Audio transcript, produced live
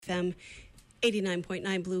FM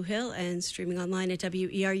 89.9 Blue Hill and streaming online at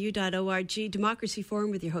weru.org. Democracy Forum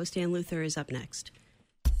with your host, Ann Luther, is up next.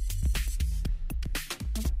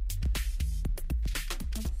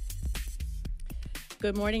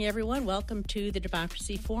 Good morning, everyone. Welcome to the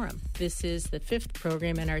Democracy Forum. This is the fifth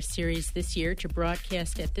program in our series this year to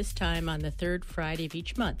broadcast at this time on the third Friday of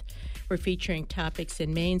each month. We're featuring topics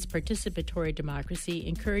in Maine's participatory democracy,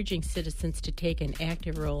 encouraging citizens to take an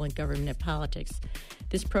active role in government politics.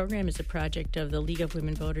 This program is a project of the League of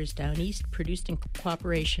Women Voters Down East, produced in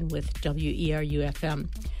cooperation with WERU-FM.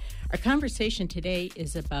 Our conversation today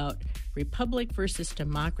is about republic versus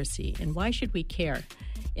democracy and why should we care?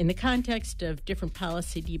 In the context of different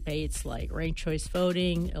policy debates like ranked choice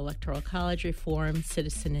voting, electoral college reform,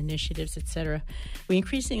 citizen initiatives, etc., we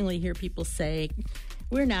increasingly hear people say,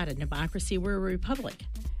 we're not a democracy, we're a republic.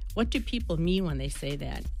 What do people mean when they say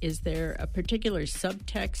that? Is there a particular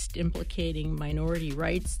subtext implicating minority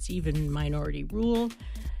rights, even minority rule,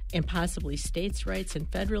 and possibly states' rights and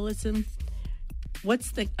federalism?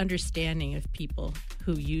 What's the understanding of people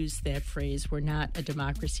who use that phrase, we're not a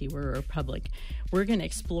democracy, we're a republic? We're going to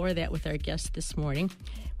explore that with our guest this morning.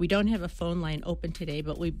 We don't have a phone line open today,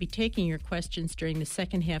 but we'll be taking your questions during the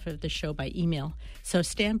second half of the show by email, so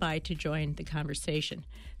stand by to join the conversation.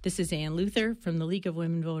 This is Ann Luther from the League of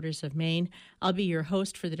Women Voters of Maine. I'll be your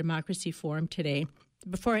host for the Democracy Forum today.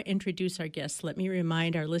 Before I introduce our guests, let me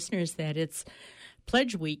remind our listeners that it's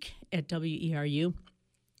Pledge Week at WERU.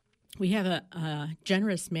 We have a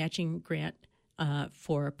generous matching grant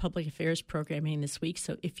for public affairs programming this week.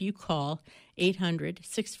 So if you call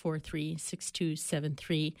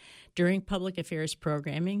 800-643-6273 during public affairs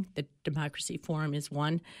programming, the Democracy Forum is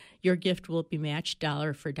one, your gift will be matched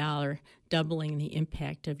dollar for dollar, doubling the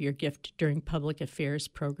impact of your gift during public affairs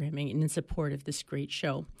programming and in support of this great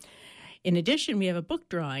show. In addition, we have a book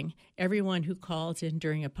drawing. Everyone who calls in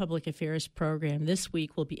during a public affairs program this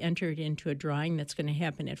week will be entered into a drawing that's going to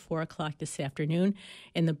happen at 4 o'clock this afternoon.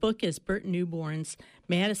 And the book is Burt Neuborne's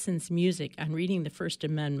Madison's Music on Reading the First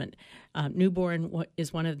Amendment. Neuborne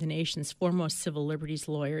is one of the nation's foremost civil liberties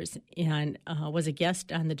lawyers and was a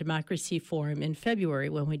guest on the Democracy Forum in February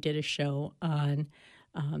when we did a show on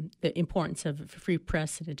the importance of a free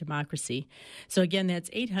press and a democracy. So again, that's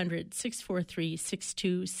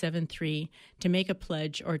 800-643-6273 to make a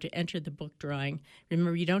pledge or to enter the book drawing.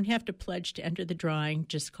 Remember, you don't have to pledge to enter the drawing.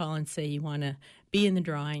 Just call and say you want to be in the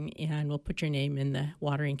drawing, and we'll put your name in the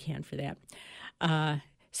watering can for that.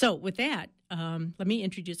 So with that, let me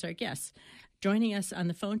introduce our guests. Joining us on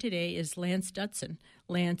the phone today is Lance Dutson.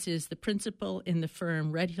 Lance is the principal in the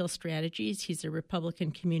firm Red Hill Strategies. He's a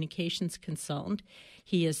Republican communications consultant.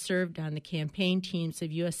 He has served on the campaign teams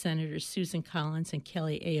of U.S. Senators Susan Collins and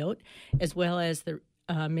Kelly Ayotte, as well as the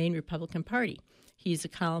Maine Republican Party. He's a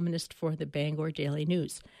columnist for the Bangor Daily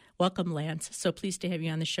News. Welcome, Lance. So pleased to have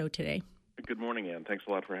you on the show today. Good morning, Ann. Thanks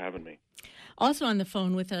a lot for having me. Also on the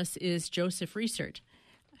phone with us is Joseph Reisert.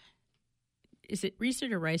 Is it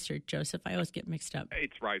Reisert or Reisert, Joseph? I always get mixed up.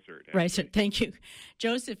 It's Reisert. Reisert, thank you.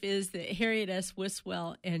 Joseph is the Harriet S.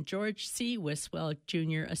 Wiswell and George C. Wiswell,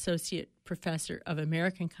 Jr., Associate Professor of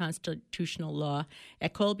American Constitutional Law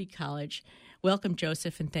at Colby College. Welcome,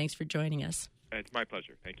 Joseph, and thanks for joining us. It's my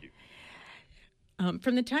pleasure. Thank you.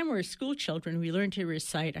 From the time we were school children, we learned to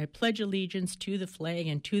recite, I pledge allegiance to the flag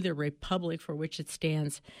and to the republic for which it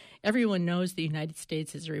stands. Everyone knows the United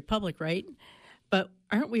States is a republic, right? But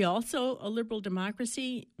aren't we also a liberal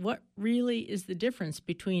democracy? What really is the difference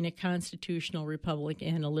between a constitutional republic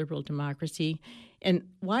and a liberal democracy? And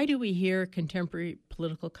why do we hear contemporary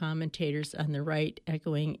political commentators on the right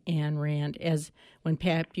echoing Ayn Rand as when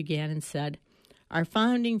Pat Buchanan said, our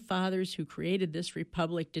founding fathers who created this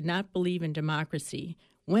republic did not believe in democracy.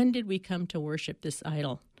 When did we come to worship this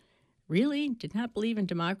idol? Really? Did not believe in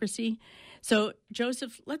democracy? So,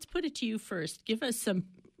 Joseph, let's put it to you first. Give us some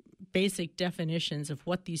basic definitions of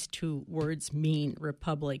what these two words mean,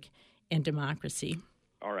 republic and democracy.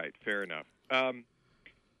 All right, fair enough.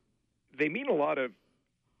 They mean a lot of,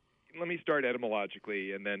 let me start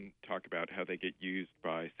etymologically and then talk about how they get used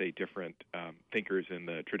by, say, different thinkers in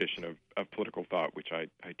the tradition of political thought, which I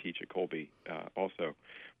teach at Colby also.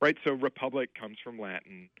 Right, so republic comes from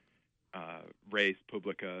Latin, res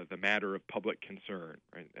publica, the matter of public concern,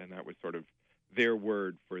 right? And that was sort of their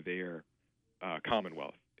word for their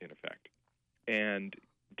commonwealth, in effect. And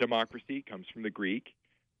democracy comes from the Greek,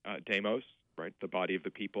 demos, right, the body of the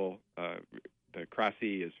people. The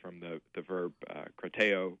krasi is from the verb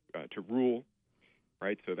krateo, to rule,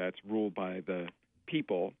 right? So that's ruled by the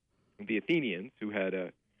people. The Athenians, who had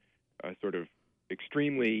a sort of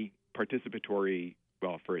extremely participatory,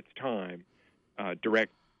 well, for its time,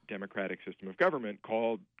 direct democratic system of government,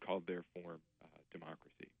 called called their form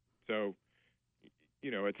democracy. So,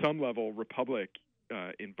 at some level, republic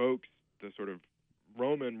invokes the sort of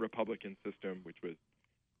Roman republican system, which was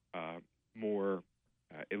more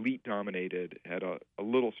elite-dominated, had a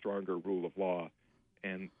little stronger rule of law,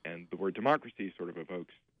 and the word democracy sort of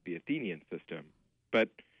evokes the Athenian system. But,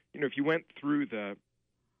 if you went through the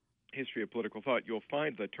history of political thought, you'll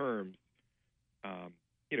find the terms,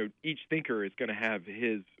 each thinker is going to have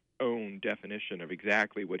his own definition of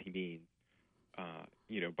exactly what he means,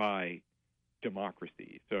 by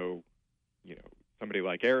democracy. So, somebody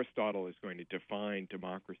like Aristotle is going to define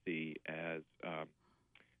democracy as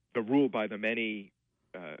the rule by the many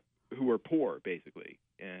who are poor, basically.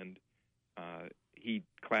 And he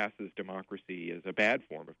classes democracy as a bad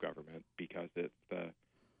form of government because it's the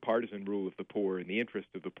partisan rule of the poor in the interest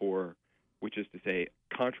of the poor, which is to say,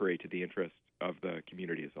 contrary to the interest of the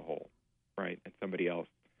community as a whole, right? And somebody else,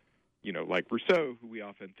 like Rousseau, who we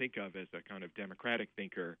often think of as a kind of democratic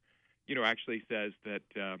thinker, actually says that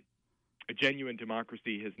a genuine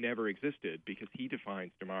democracy has never existed because he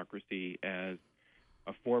defines democracy as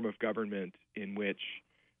a form of government in which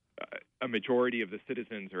a majority of the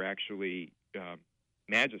citizens are actually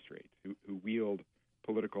magistrates who wield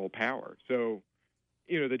political power. So,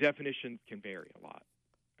 the definitions can vary a lot.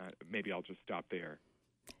 Maybe I'll just stop there.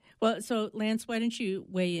 Well, so Lance, why don't you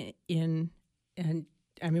weigh in? And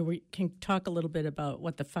we can talk a little bit about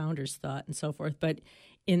what the founders thought and so forth, but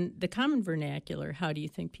in the common vernacular, how do you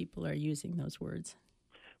think people are using those words?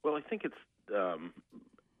 Well, I think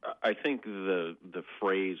I think the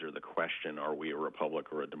phrase or the question, are we a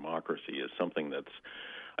republic or a democracy, is something that's,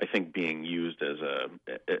 I think, being used as a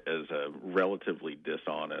relatively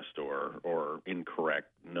dishonest or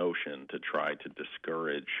incorrect notion to try to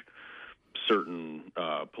discourage certain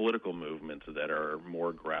political movements that are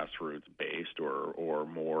more grassroots based or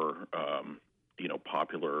more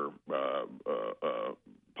popular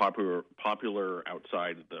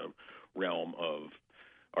outside the realm of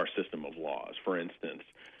our system of laws. For instance,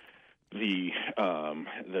 the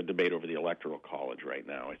debate over the Electoral College right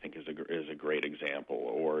now, I think, is a great example,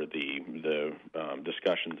 or the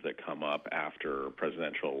discussions that come up after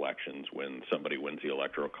presidential elections when somebody wins the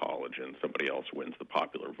Electoral College and somebody else wins the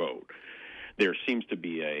popular vote. There seems to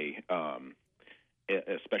be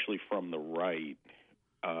especially from the right,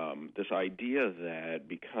 this idea that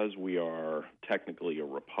because we are technically a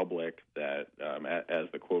republic, that as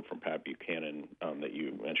the quote from Pat Buchanan that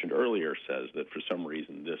you mentioned earlier says, that for some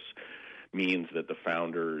reason this means that the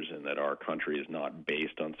founders and that our country is not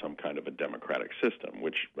based on some kind of a democratic system,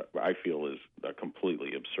 which I feel is a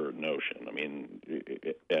completely absurd notion. I mean,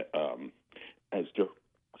 as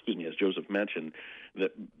Joseph mentioned,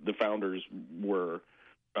 that the founders were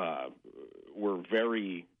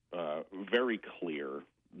very very clear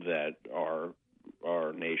that our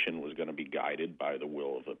nation was going to be guided by the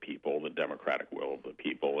will of the people, the democratic will of the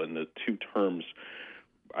people, and the two terms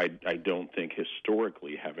I don't think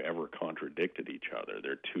historically have ever contradicted each other.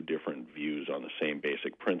 They're two different views on the same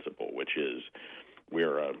basic principle, which is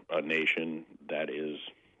we're a nation that is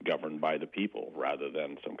governed by the people rather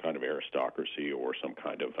than some kind of aristocracy or some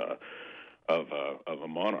kind of a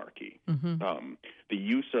monarchy. Mm-hmm. The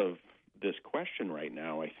use of this question right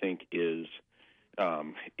now, I think, is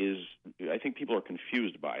I think people are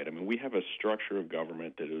confused by it. I mean, we have a structure of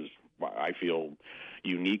government that is, I feel,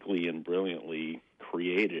 uniquely and brilliantly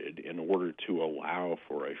created in order to allow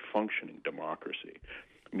for a functioning democracy,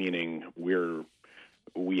 meaning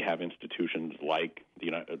we have institutions like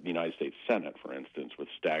the United States Senate, for instance, with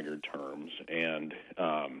staggered terms, and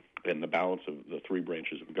the balance of the three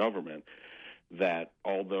branches of government that,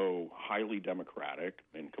 although highly democratic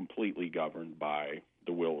and completely governed by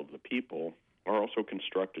the will of the people, are also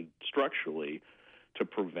constructed structurally to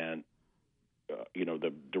prevent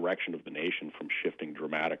the direction of the nation from shifting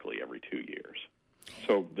dramatically every 2 years.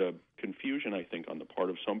 So the confusion, I think, on the part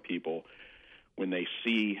of some people when they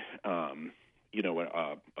see a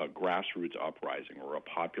grassroots uprising or a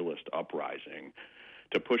populist uprising,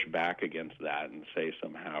 to push back against that and say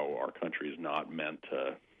somehow our country is not meant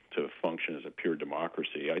to function as a pure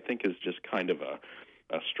democracy, I think is just kind of a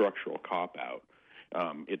structural cop-out.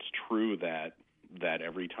 It's true that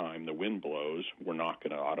every time the wind blows, we're not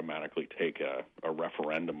going to automatically take a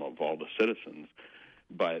referendum of all the citizens,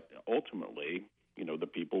 but ultimately, the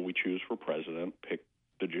people we choose for president pick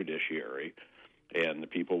the judiciary, and the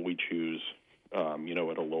people we choose,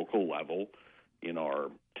 at a local level in our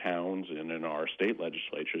towns and in our state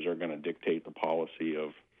legislatures are going to dictate the policy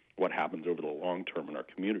of what happens over the long term in our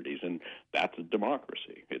communities, and that's a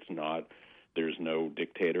democracy. It's not. There's no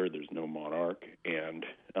dictator. There's no monarch, and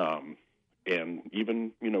And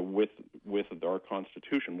even, with our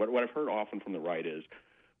Constitution, what I've heard often from the right is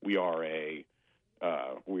we are a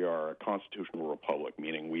constitutional republic,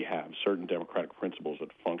 meaning we have certain democratic principles that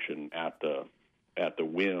function at the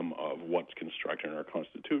whim of what's constructed in our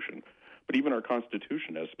Constitution. But even our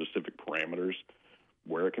Constitution has specific parameters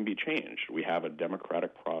where it can be changed. We have a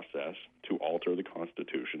democratic process to alter the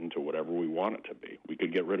Constitution to whatever we want it to be. We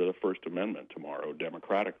could get rid of the First Amendment tomorrow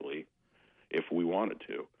democratically if we wanted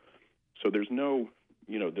to. So there's no,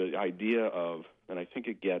 the idea of, and I think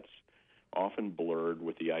it gets often blurred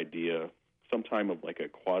with the idea sometime of like a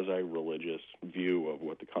quasi-religious view of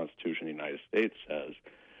what the Constitution of the United States says,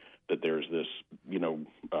 that there's this,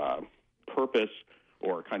 purpose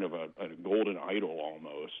or kind of a golden idol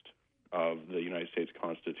almost of the United States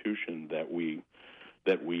Constitution that we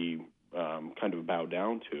kind of bow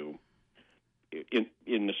down to.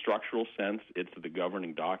 In the structural sense, it's the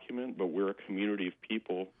governing document, but we're a community of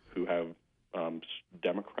people who have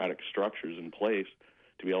democratic structures in place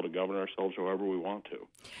to be able to govern ourselves however we want to.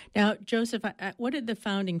 Now, Joseph, what did the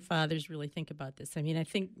Founding Fathers really think about this? I mean, I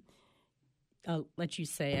think, I'll let you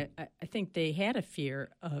say, I think they had a fear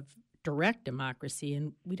of direct democracy,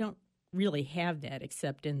 and we don't really have that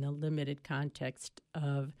except in the limited context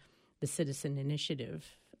of the citizen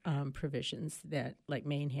initiative provisions that, like,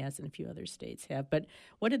 Maine has and a few other states have. But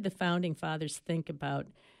what did the Founding Fathers think about,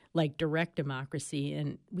 like, direct democracy?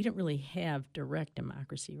 And we don't really have direct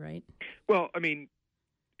democracy, right? Well, I mean,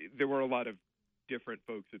 there were a lot of different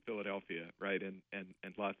folks at Philadelphia, right, and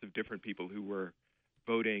lots of different people who were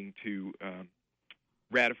voting to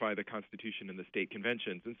ratify the Constitution in the state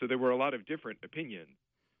conventions. And so there were a lot of different opinions.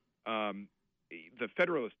 The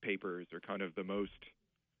Federalist Papers are kind of the most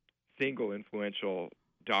single influential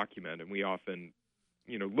document, and we often,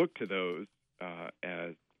 look to those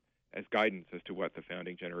as guidance as to what the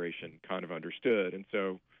founding generation kind of understood. And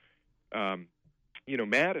so,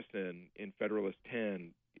 Madison in Federalist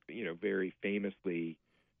 10, very famously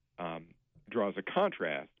draws a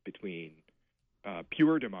contrast between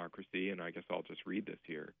pure democracy, and I guess I'll just read this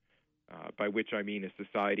here, by which I mean a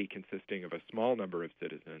society consisting of a small number of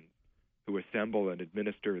citizens who assemble and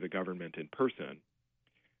administer the government in person.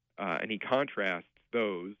 And he contrasts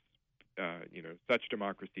those, such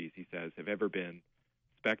democracies, he says, have ever been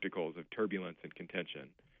spectacles of turbulence and contention.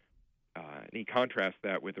 And he contrasts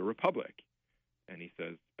that with a republic. And he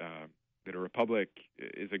says that a republic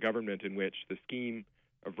is a government in which the scheme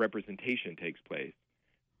of representation takes place.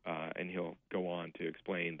 And he'll go on to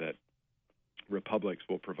explain that republics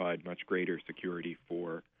will provide much greater security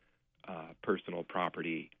for personal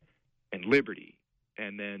property and liberty.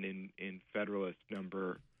 And then in Federalist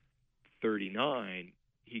number 39,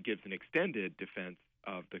 he gives an extended defense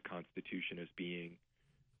of the Constitution as being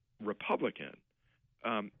Republican.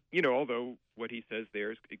 Although what he says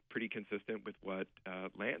there is pretty consistent with what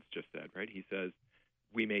Lance just said, right? He says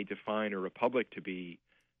we may define a republic to be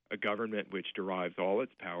a government which derives all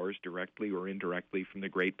its powers directly or indirectly from the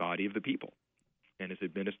great body of the people and is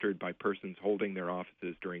administered by persons holding their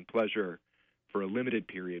offices during pleasure, for a limited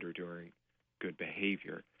period, or during good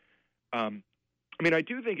behavior. I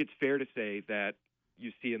do think it's fair to say that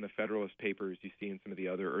you see in the Federalist Papers, you see in some of the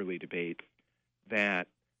other early debates, that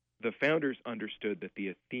the founders understood that the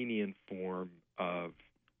Athenian form of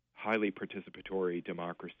highly participatory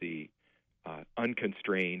democracy,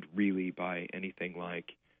 unconstrained really by anything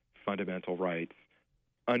like fundamental rights,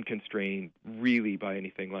 unconstrained really by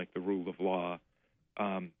anything like the rule of law,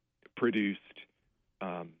 produced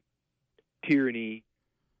tyranny,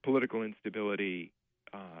 political instability,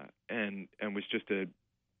 and was just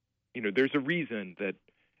there's a reason that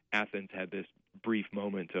Athens had this brief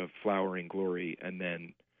moment of flowering glory and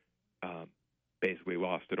then basically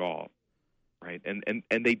lost it all, right? And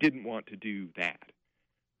they didn't want to do that.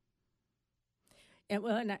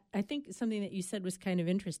 And I think something that you said was kind of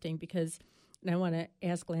interesting because, and I want to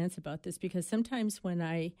ask Lance about this, because sometimes when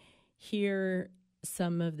I hear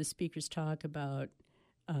some of the speakers talk about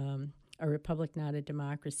a republic, not a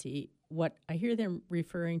democracy, what I hear them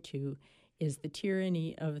referring to is the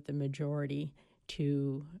tyranny of the majority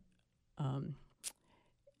to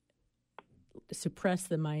suppress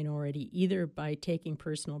the minority, either by taking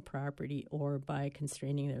personal property or by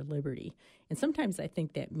constraining their liberty. And sometimes I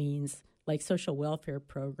think that means like social welfare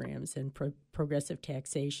programs and progressive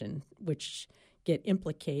taxation, which get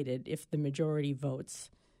implicated if the majority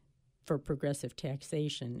votes for progressive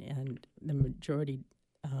taxation and the majority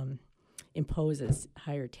imposes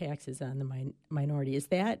higher taxes on the minority. Is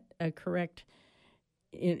that a correct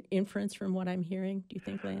inference from what I'm hearing, do you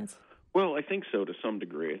think, Lance? Well, I think so to some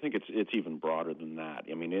degree. I think it's even broader than that.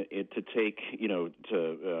 I mean, to take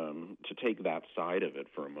that side of it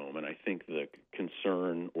for a moment. I think the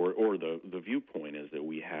concern or the viewpoint is that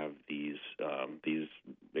we have these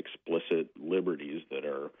explicit liberties that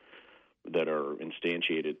are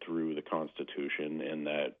instantiated through the Constitution, and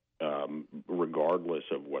that regardless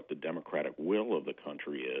of what the democratic will of the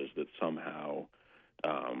country is, that somehow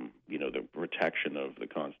the protection of the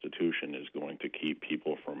Constitution is going to keep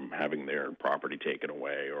people from having their property taken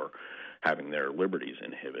away or having their liberties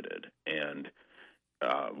inhibited. And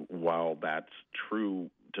while that's true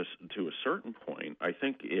to a certain point, I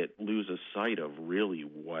think it loses sight of really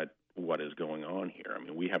what is going on here. I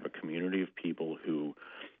mean, we have a community of people who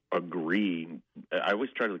agree. I always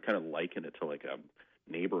try to kind of liken it to like a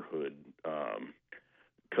neighborhood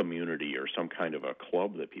community or some kind of a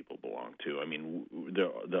club that people belong to. I mean,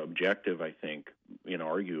 the objective, I think,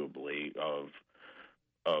 inarguably of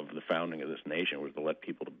the founding of this nation was to let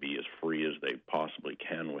people to be as free as they possibly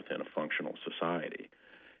can within a functional society.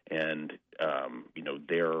 And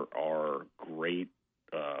there are great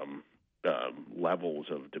levels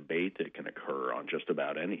of debate that can occur on just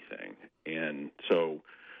about anything. And so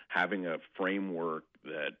having a framework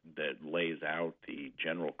that lays out the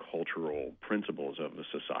general cultural principles of the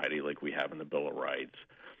society like we have in the Bill of Rights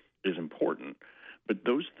is important. But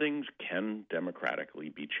those things can democratically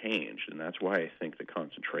be changed, and that's why I think the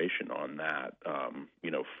concentration on that,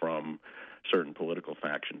 from certain political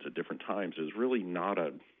factions at different times is really not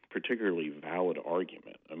a particularly valid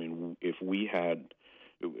argument. I mean, if we had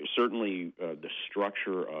certainly the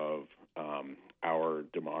structure of our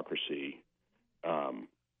democracy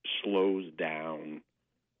slows down,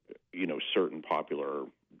 certain popular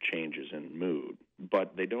changes in mood,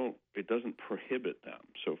 but it doesn't prohibit them.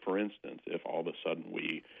 So, for instance, if all of a sudden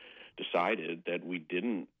we decided that we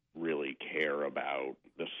didn't really care about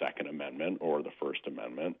the Second Amendment or the First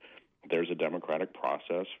Amendment, there's a democratic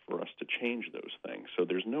process for us to change those things. So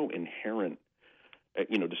there's no inherent,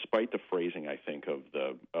 despite the phrasing, I think, of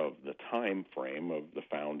the time frame of the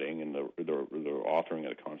founding and the authoring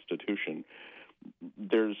of the Constitution,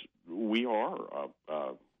 we are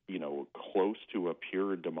close to a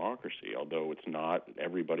pure democracy. Although it's not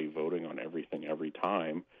everybody voting on everything every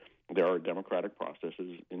time, there are democratic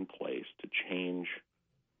processes in place to change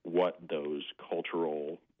what those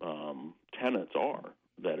cultural tenets are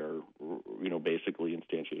that are, basically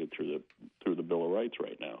instantiated through the Bill of Rights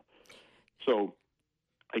right now. So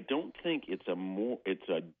I don't think it's a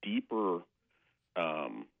deeper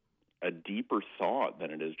thought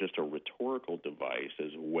than it is just a rhetorical device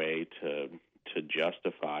as a way to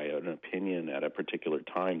justify an opinion at a particular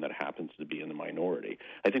time that happens to be in the minority.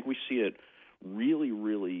 I think we see it really,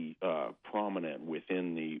 really prominent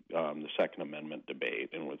within the Second Amendment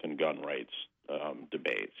debate and within gun rights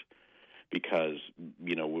debates, because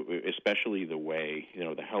especially the way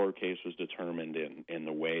the Heller case was determined in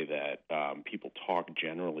the way that people talk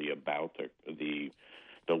generally about the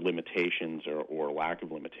limitations or lack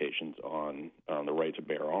of limitations on the right to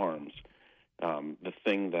bear arms. The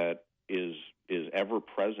thing that is ever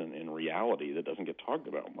present in reality that doesn't get talked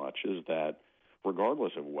about much is that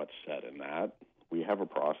regardless of what's said in that, we have a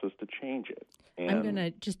process to change it. And I'm going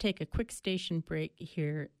to just take a quick station break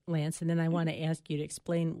here, Lance, and then I want to ask you to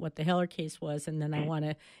explain what the Heller case was, and then I want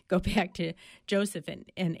to go back to Joseph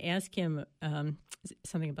and ask him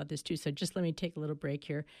something about this too. So just let me take a little break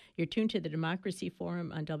here. You're tuned to the Democracy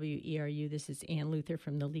Forum on WERU. This is Ann Luther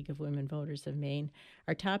from the League of Women Voters of Maine.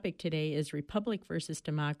 Our topic today is Republic versus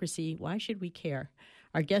Democracy. Why should we care?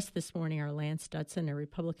 Our guests this morning are Lance Stutson, a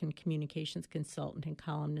Republican communications consultant and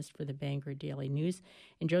columnist for the Bangor Daily News,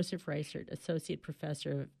 and Joseph Reisert, Associate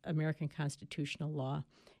Professor of American Constitutional Law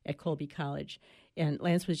at Colby College. And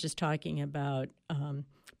Lance was just talking about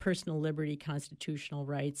personal liberty, constitutional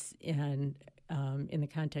rights, and in the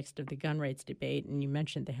context of the gun rights debate, and you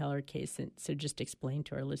mentioned the Heller case. And so just explain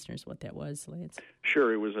to our listeners what that was, Lance.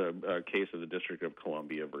 Sure. It was a case of the District of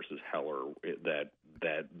Columbia versus Heller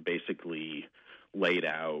that basically laid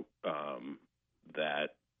out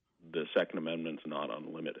that the Second Amendment's not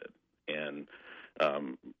unlimited. And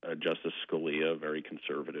Justice Scalia, a very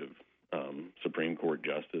conservative Supreme Court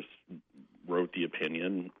justice, wrote the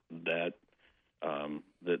opinion that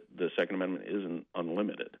that the Second Amendment isn't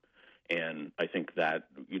unlimited. And I think that,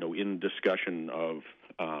 in discussion of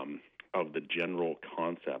the general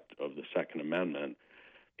concept of the Second Amendment,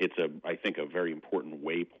 it's I think a very important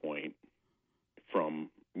waypoint from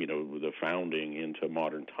the founding into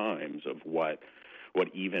modern times of what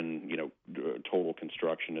even total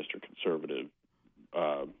constructionist or conservative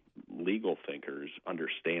legal thinkers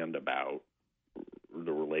understand about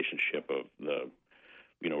the relationship of the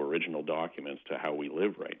original documents to how we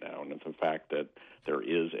live right now, and it's the fact that there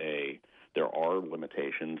are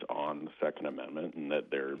limitations on the Second Amendment, and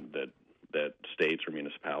that states or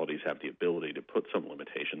municipalities have the ability to put some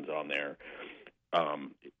limitations on there. I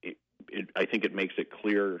think it makes it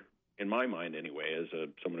clear, in my mind anyway, as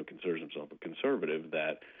someone who considers himself a conservative,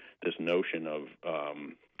 that this notion of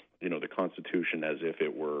the Constitution as if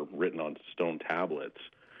it were written on stone tablets,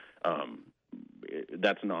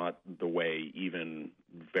 that's not the way even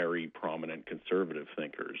very prominent conservative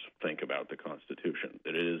thinkers think about the Constitution.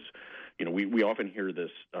 It is, we often hear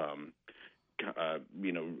this,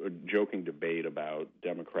 joking debate about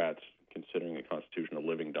Democrats considering the Constitution a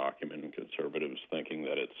living document and conservatives thinking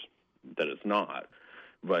that it's not.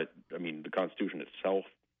 But I mean, the Constitution itself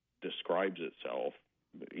describes itself,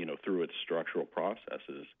 through its structural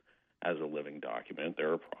processes as a living document.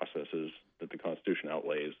 There are processes that the Constitution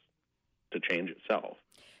outlays to change itself.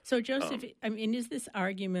 So, Joseph, is this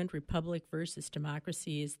argument republic versus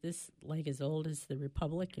democracy, is this like as old as the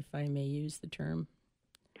republic, if I may use the term?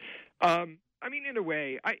 In a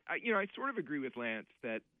way, I sort of agree with Lance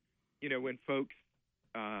that, when folks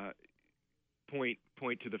point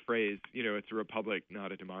to the phrase, it's a republic,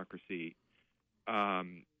 not a democracy,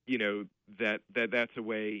 that's a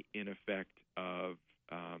way, in effect, of,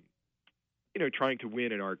 trying to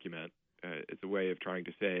win an argument. It's a way of trying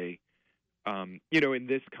to say, in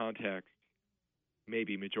this context,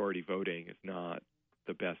 maybe majority voting is not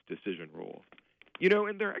the best decision rule.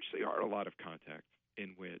 And there actually are a lot of contexts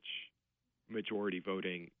in which majority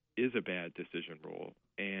voting is a bad decision rule.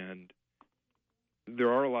 And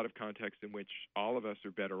there are a lot of contexts in which all of us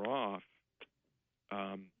are better off,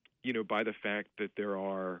 by the fact that there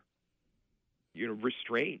are,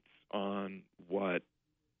 restraints on what,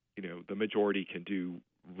 the majority can do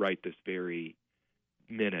right this very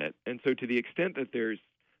minute. And so to the extent that there's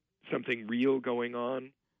something real going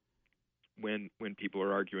on when people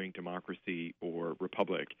are arguing democracy or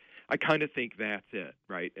republic, I kind of think that's it,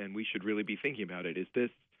 right? And we should really be thinking about it. Is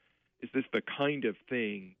this the kind of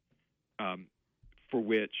thing for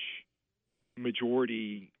which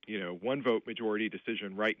majority, one vote majority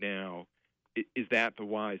decision right now, is that the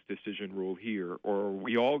wise decision rule here, or are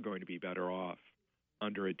we all going to be better off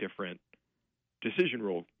under a different decision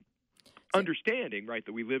rule? Understanding, right,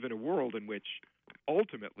 that we live in a world in which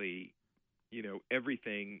ultimately,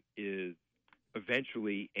 everything is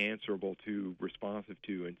eventually answerable to, responsive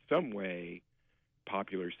to, in some way,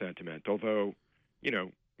 popular sentiment. Although,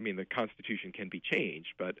 the Constitution can be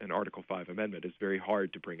changed, but an Article 5 amendment is very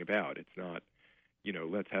hard to bring about. It's not,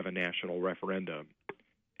 let's have a national referendum.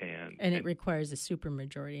 And it requires a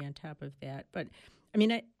supermajority on top of that. But,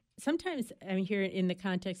 sometimes here in the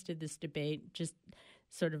context of this debate, just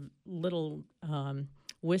sort of little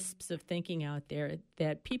wisps of thinking out there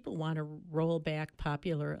that people want to roll back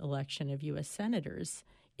popular election of U.S. senators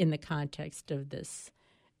in the context of this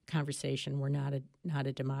conversation. We're not a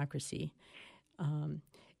democracy.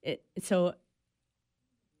 Is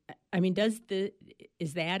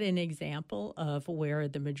that an example of where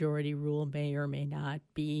the majority rule may or may not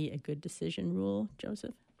be a good decision rule,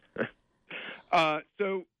 Joseph?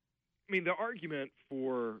 The argument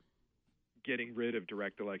for getting rid of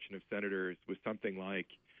direct election of senators was something like,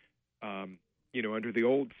 under the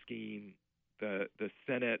old scheme, the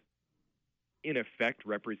Senate, in effect,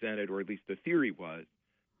 represented, or at least the theory was,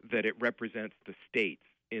 that it represents the states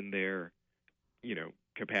in their,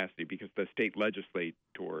 capacity, because the state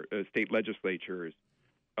legislatures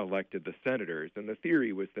elected the senators. And the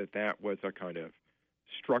theory was that was a kind of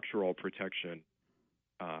structural protection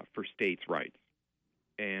for states' rights.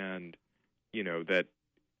 And, that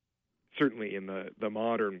certainly in the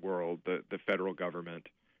modern world, the federal government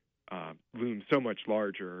looms so much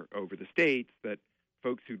larger over the states that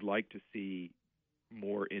folks who'd like to see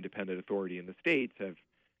more independent authority in the states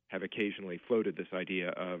have occasionally floated this idea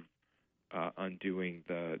of undoing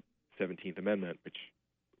the 17th Amendment, which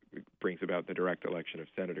brings about the direct election of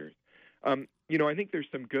senators. I think there's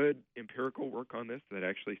some good empirical work on this that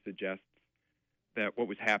actually suggests that what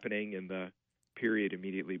was happening in the period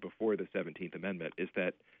immediately before the 17th Amendment is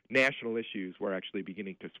that national issues were actually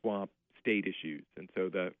beginning to swamp state issues. And so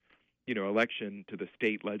the, election to the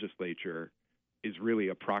state legislature is really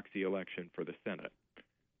a proxy election for the Senate.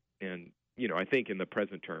 And, I think in the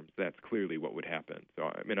present terms, that's clearly what would happen. So,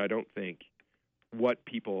 I don't think what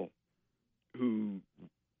people who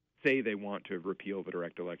say they want to repeal the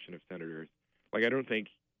direct election of senators, I don't think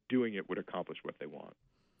doing it would accomplish what they want.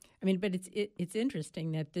 But it's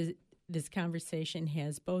interesting that this conversation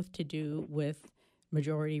has both to do with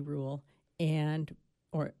majority rule and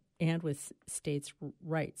and with states'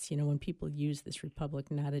 rights. When people use this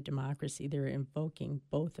republic, not a democracy, they're invoking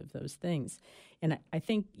both of those things. And I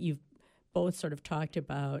think you've both sort of talked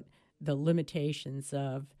about the limitations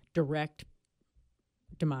of direct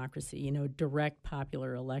democracy, direct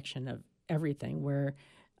popular election of everything, where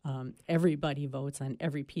everybody votes on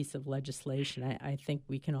every piece of legislation. I think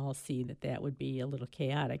we can all see that would be a little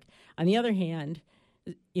chaotic. On the other hand,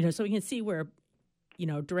 so we can see where,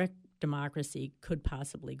 direct democracy could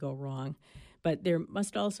possibly go wrong. But there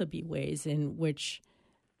must also be ways in which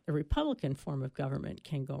a Republican form of government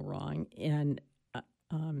can go wrong. And,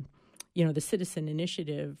 the citizen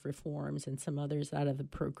initiative reforms and some others out of the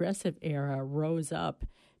progressive era rose up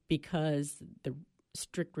because the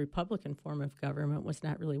strict Republican form of government was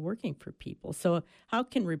not really working for people. So how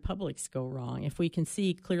can republics go wrong? If we can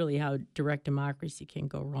see clearly how direct democracy can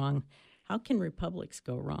go wrong, how can republics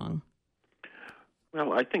go wrong?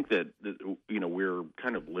 Well, I think that we're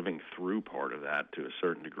kind of living through part of that to a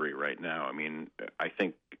certain degree right now. I mean, I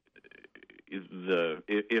think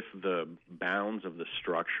if the bounds of the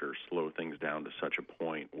structure slow things down to such a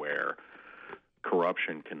point where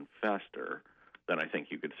corruption can fester, then I think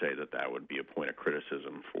you could say that would be a point of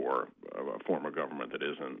criticism for a form of government that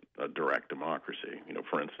isn't a direct democracy.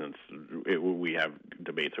 For instance, we have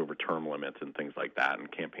debates over term limits and things like that,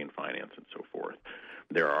 and campaign finance and so forth.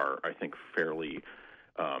 There are, I think, fairly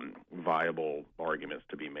viable arguments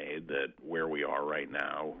to be made that where we are right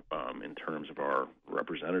now, in terms of our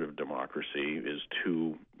representative democracy, is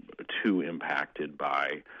too impacted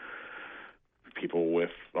by people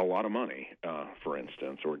with a lot of money, for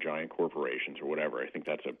instance, or giant corporations or whatever. I think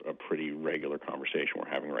that's a pretty regular conversation we're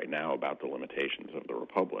having right now about the limitations of the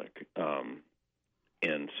republic.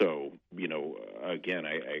 And so, again,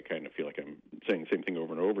 I kind of feel like I'm saying the same thing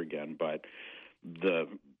over and over again, but the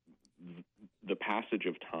passage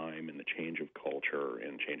of time and the change of culture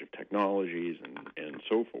and change of technologies and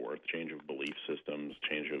so forth, change of belief systems,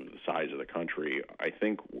 change of the size of the country, I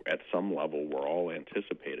think at some level we're all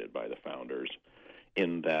anticipated by the founders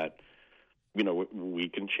in that, we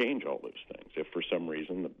can change all those things. If for some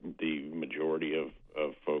reason the majority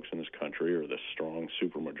of folks in this country, or the strong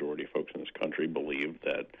supermajority of folks in this country, believe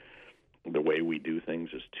that the way we do things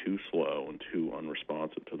is too slow and too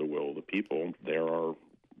unresponsive to the will of the people, there are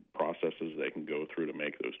processes they can go through to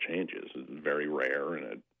make those changes. It's very rare,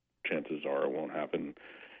 and chances are it won't happen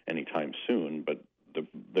anytime soon, but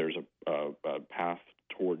there's a path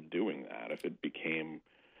toward doing that if it became,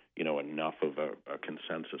 enough of a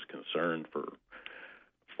consensus concern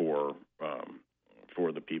for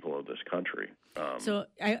the people of this country. So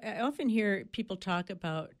I often hear people talk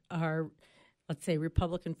about our, let's say,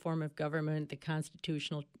 Republican form of government,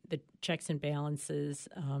 the checks and balances,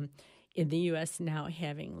 in the U.S. now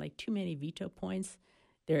having too many veto points.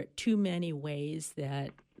 There are too many ways that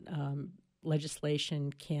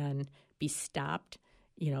legislation can be stopped,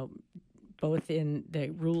 both in the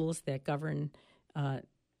rules that govern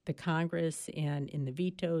the Congress and in the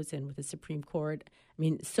vetoes and with the Supreme Court. I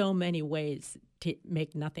mean, so many ways to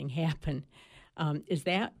make nothing happen. Is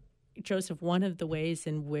that, Joseph, one of the ways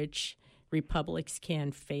in which republics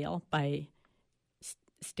can fail by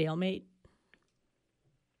stalemate?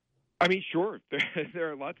 I mean, sure.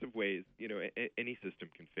 There are lots of ways. Any system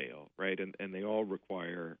can fail, right? And they all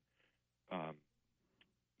require, a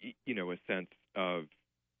sense of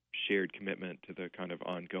shared commitment to the kind of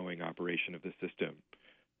ongoing operation of the system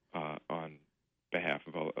on behalf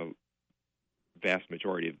of a vast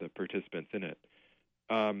majority of the participants in it.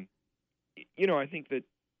 I think that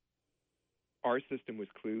our system was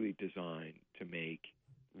clearly designed to make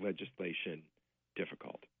legislation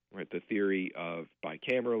difficult. Right, the theory of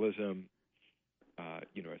bicameralism,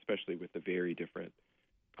 especially with the very different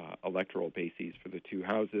electoral bases for the two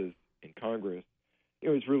houses in Congress, it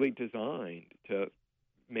was really designed to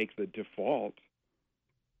make the default,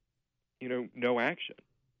 no action.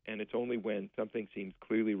 And it's only when something seems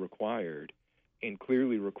clearly required, and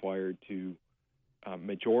clearly required to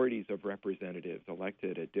majorities of representatives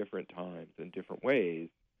elected at different times in different ways,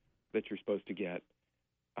 that you're supposed to get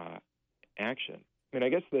action. I mean, I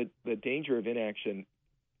guess the danger of inaction,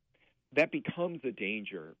 that becomes a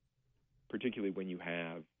danger, particularly when you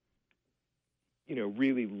have,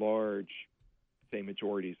 really large, say,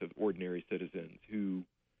 majorities of ordinary citizens who,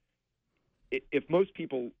 if most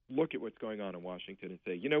people look at what's going on in Washington and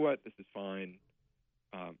say, you know what, this is fine,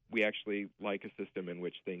 we actually like a system in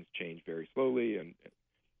which things change very slowly, and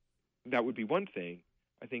that would be one thing.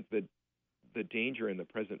 I think that the danger in the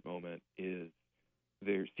present moment is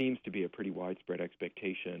there seems to be a pretty widespread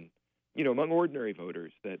expectation, among ordinary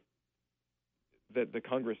voters that the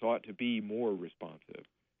Congress ought to be more responsive,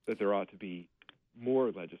 that there ought to be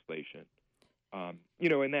more legislation. And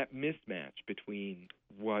that mismatch between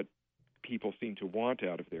what people seem to want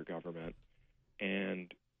out of their government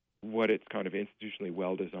and what it's kind of institutionally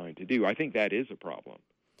well designed to do. I think that is a problem.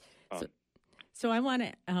 So I want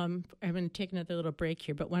to, I'm going to take another little break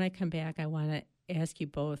here, but when I come back, I want to ask you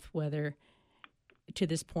both whether, to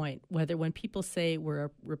this point, whether when people say we're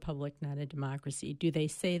a republic, not a democracy, do they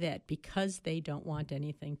say that because they don't want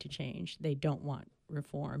anything to change? They don't want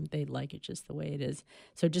reform. They like it just the way it is.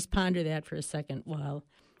 So just ponder that for a second while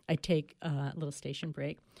I take a little station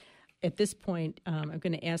break. At this point, I'm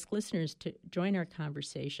going to ask listeners to join our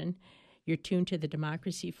conversation. You're tuned to the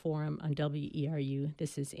Democracy Forum on WERU.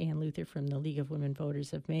 This is Ann Luther from the League of Women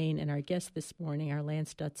Voters of Maine, and our guests this morning are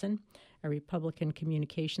Lance Dutson, a Republican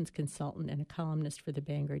communications consultant and a columnist for the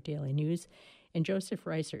Bangor Daily News, and Joseph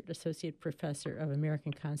Reisert, Associate Professor of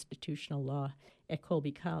American Constitutional Law at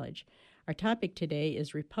Colby College. Our topic today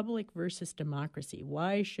is Republic versus Democracy.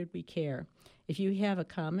 Why should we care? If you have a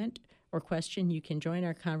comment or question, you can join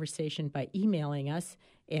our conversation by emailing us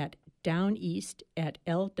at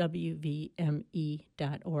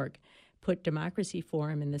downeast@lwvme.org. Put Democracy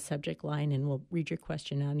Forum in the subject line and we'll read your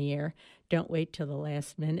question on the air. Don't wait till the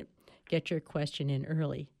last minute. Get your question in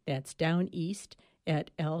early. That's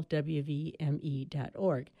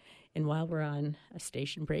downeast@lwvme.org. And while we're on a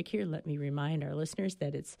station break here, let me remind our listeners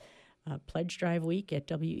that it's Pledge Drive Week at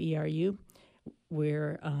WERU.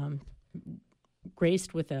 We're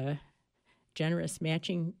graced with a generous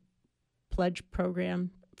matching pledge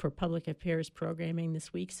program for public affairs programming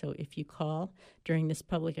this week. So if you call during this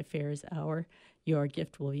public affairs hour, your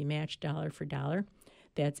gift will be matched dollar for dollar.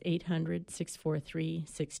 That's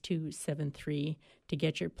 800-643-6273 to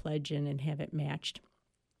get your pledge in and have it matched.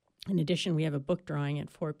 In addition, we have a book drawing at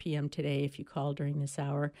 4 p.m. today. If you call during this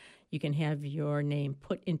hour, you can have your name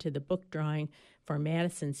put into the book drawing for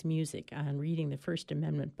Madison's Music on Reading the First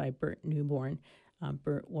Amendment by Bert Newborn.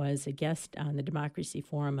 Bert was a guest on the Democracy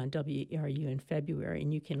Forum on WERU in February,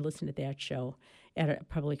 and you can listen to that show at a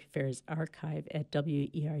Public Affairs archive at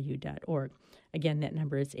weru.org. Again, that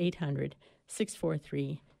number is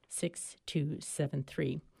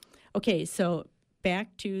 800-643-6273. Okay, so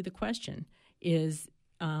back to the question. Is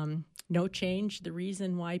no change the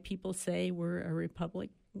reason why people say we're a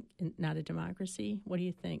republic, not a democracy? What do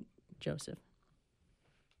you think, Joseph?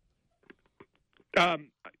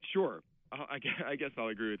 Sure. I guess I'll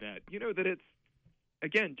agree with that. That it's,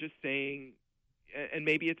 again, just saying, and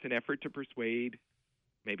maybe it's an effort to persuade,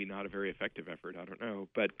 maybe not a very effective effort, I don't know,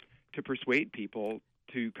 but to persuade people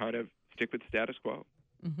to kind of stick with status quo.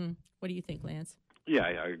 Mm-hmm. What do you think, Lance? Yeah,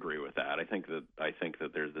 I agree with that. I think that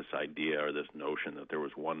there's this idea or this notion that there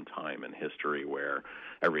was one time in history where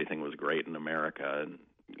everything was great in America, and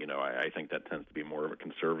I think that tends to be more of a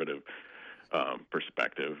conservative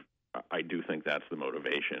perspective. I do think that's the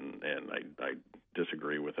motivation, and I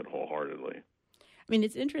disagree with it wholeheartedly. I mean,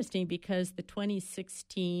 it's interesting because the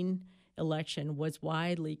 2016 election was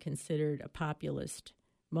widely considered a populist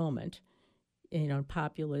moment.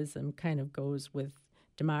 Populism kind of goes with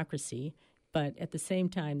democracy, but at the same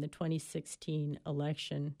time, the 2016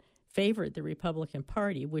 election favored the Republican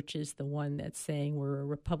Party, which is the one that's saying we're a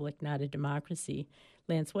republic, not a democracy.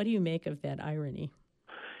 Lance, what do you make of that irony?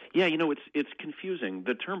 Yeah, it's confusing.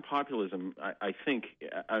 The term populism, I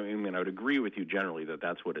would agree with you generally that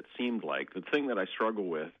that's what it seemed like. The thing that I struggle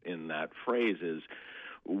with in that phrase is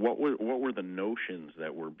what were the notions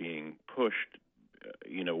that were being pushed?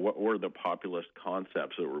 What were the populist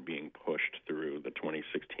concepts that were being pushed through the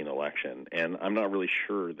 2016 election? And I'm not really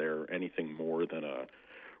sure they're anything more than a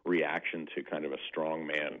reaction to kind of a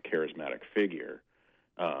strongman, charismatic figure.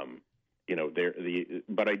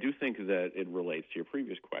 But I do think that it relates to your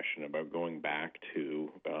previous question about going back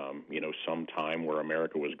to, some time where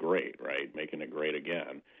America was great, right? Making it great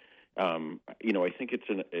again. I think it's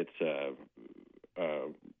a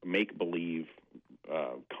make-believe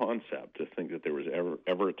concept to think that there was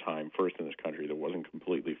ever a time first in this country that wasn't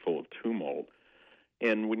completely full of tumult.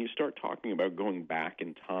 And when you start talking about going back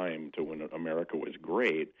in time to when America was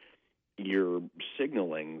great, you're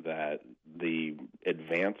signaling that the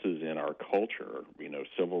advances in our culture,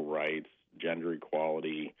 civil rights, gender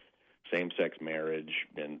equality, same-sex marriage,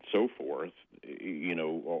 and so forth,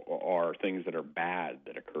 are things that are bad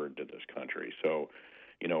that occurred to this country. So,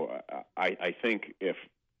 I think if,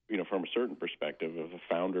 from a certain perspective, if the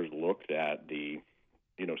founders looked at the,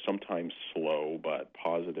 sometimes slow but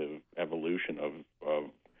positive evolution of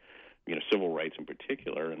civil rights in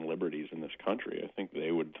particular and liberties in this country, I think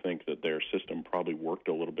they would think that their system probably worked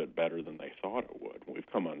a little bit better than they thought it would. We've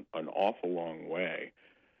come an awful long way,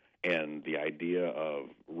 and the idea of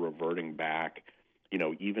reverting back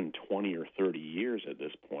even 20 or 30 years at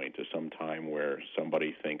this point to some time where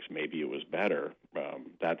somebody thinks maybe it was better.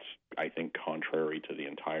 That's, I think, contrary to the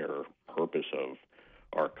entire purpose of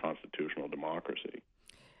our constitutional democracy.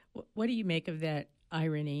 What do you make of that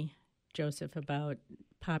irony, Joseph, about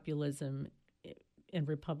populism and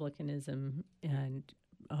republicanism and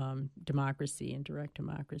democracy and direct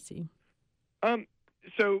democracy?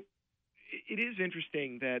 So it is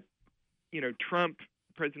interesting that,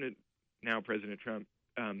 President Trump,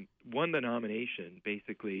 won the nomination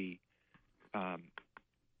basically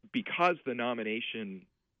because the nomination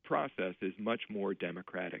process is much more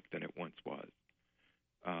democratic than it once was.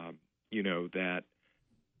 That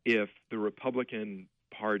if the Republican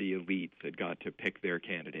Party elites had got to pick their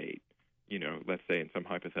candidate, let's say in some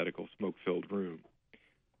hypothetical smoke-filled room,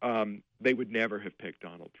 they would never have picked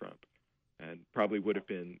Donald Trump and probably would have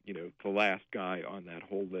been, the last guy on that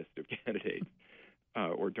whole list of candidates,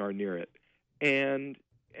 or darn near it. And,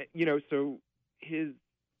 so his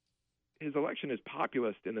election is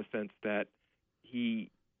populist in the sense that he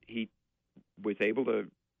was able to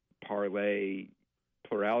parlay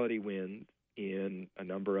plurality wins in a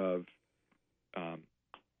number of,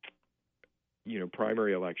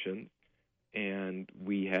 primary elections, and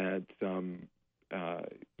we had some,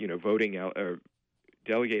 voting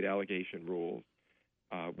delegate allegation rules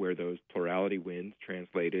where those plurality wins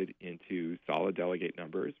translated into solid delegate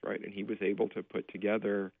numbers, right? And he was able to put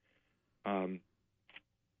together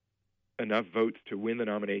enough votes to win the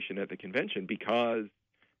nomination at the convention because,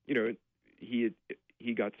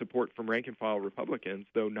 he got support from rank-and-file Republicans,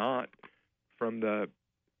 though not from the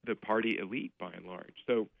party elite by and large.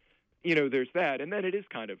 So, there's that. And then it is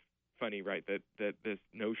kind of funny, right, that this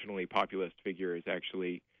notionally populist figure is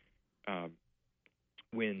actually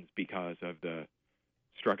wins because of the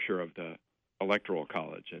structure of the Electoral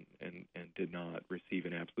College and did not receive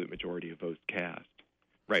an absolute majority of votes cast,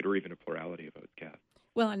 right, or even a plurality of votes cast.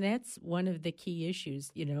 Well, and that's one of the key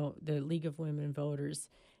issues. The League of Women Voters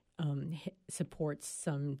supports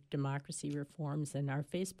some democracy reforms, and our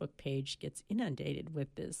Facebook page gets inundated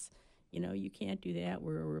with this. You can't do that.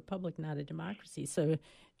 We're a republic, not a democracy. So,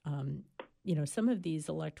 some of these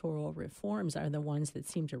electoral reforms are the ones that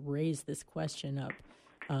seem to raise this question up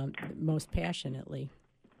most passionately.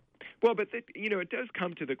 Well, but it does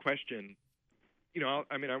come to the question.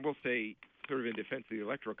 I will say, sort of in defense of the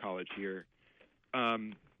Electoral College here.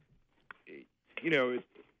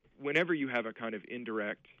 Whenever you have a kind of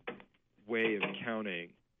indirect way of counting,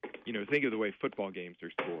 think of the way football games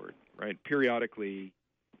are scored, right? Periodically,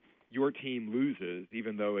 your team loses,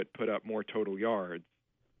 even though it put up more total yards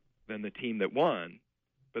than the team that won,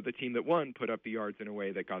 but the team that won put up the yards in a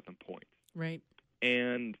way that got them points. Right.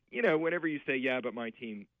 And, whenever you say, yeah, but my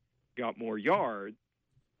team got more yards,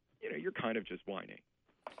 you're kind of just whining.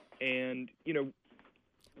 And,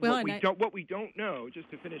 what we don't know, just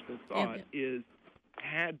to finish this thought, is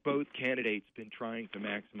had both candidates been trying to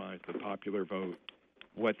maximize the popular vote,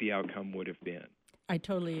 what the outcome would have been. I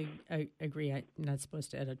totally agree. I'm not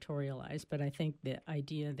supposed to editorialize, but I think the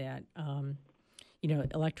idea that,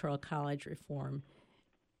 Electoral College reform,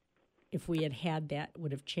 if we had that,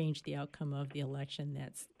 would have changed the outcome of the election.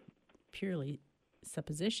 That's purely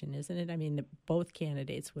supposition, isn't it? I mean, both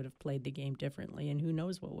candidates would have played the game differently, and who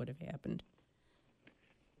knows what would have happened.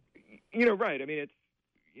 Right. I mean, it's,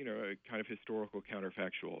 a kind of historical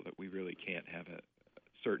counterfactual that we really can't have a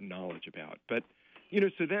certain knowledge about. But,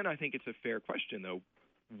 so then I think it's a fair question, though.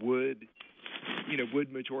 Would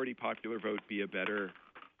majority popular vote be a better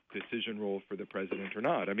decision rule for the president or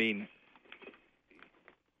not? I mean,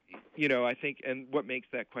 I think, and what makes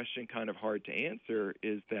that question kind of hard to answer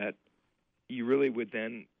is that you really would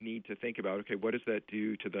then need to think about, okay, what does that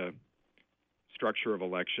do to the structure of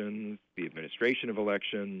elections, the administration of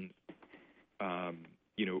elections?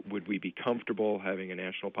 Would we be comfortable having a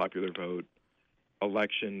national popular vote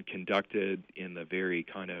election conducted in the very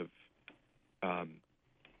kind of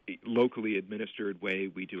locally administered way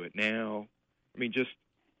we do it now? I mean, just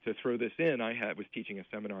to throw this in, was teaching a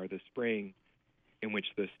seminar this spring in which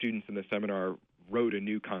the students in the seminar wrote a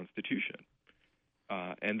new constitution.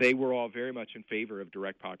 And they were all very much in favor of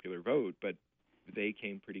direct popular vote, but they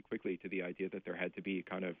came pretty quickly to the idea that there had to be a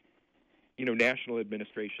kind of, national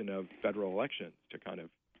administration of federal elections to kind of,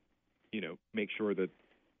 make sure that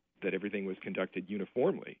everything was conducted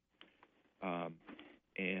uniformly.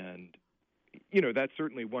 And, that's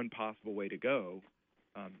certainly one possible way to go.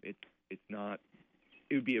 It's not,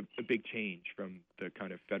 it would be a big change from the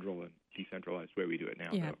kind of federal and decentralized way we do it now.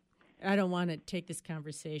 Yeah. Though. I don't want to take this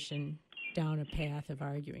conversation down a path of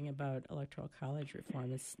arguing about Electoral College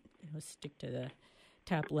reform. It's, stick to the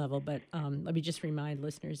top level, but let me just remind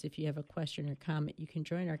listeners, if you have a question or comment, you can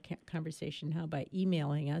join our conversation now by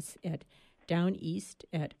emailing us at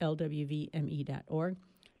downeast@lwvme.org.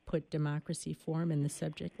 Put Democracy Forum in the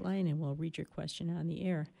subject line, and we'll read your question on the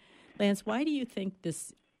air. Lance, why do you think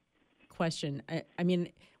this question, I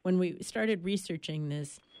mean, when we started researching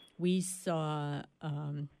this, we saw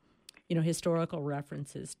historical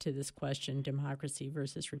references to this question, democracy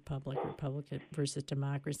versus republic, republic versus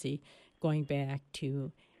democracy, going back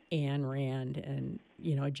to Ayn Rand and,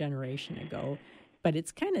 a generation ago. But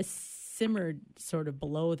it's kind of simmered sort of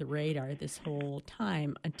below the radar this whole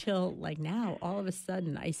time until, like now, all of a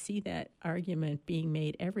sudden, I see that argument being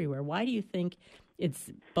made everywhere. Why do you think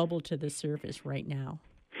it's bubbled to the surface right now?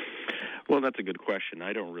 Well, that's a good question.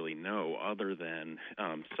 I don't really know, other than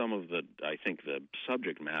some of the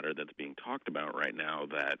subject matter that's being talked about right now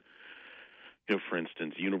that, for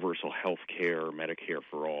instance, universal health care, Medicare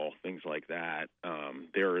for all, things like that.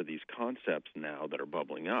 There are these concepts now that are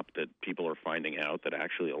bubbling up that people are finding out that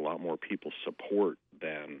actually a lot more people support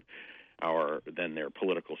than their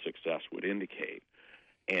political success would indicate.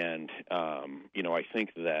 And, I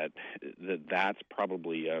think that's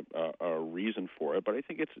probably a reason for it. But I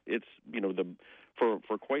think it's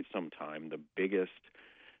for quite some time, the biggest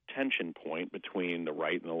tension point between the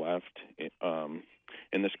right and the left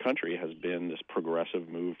in this country has been this progressive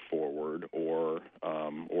move forward or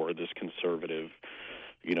this conservative,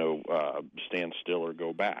 stand still or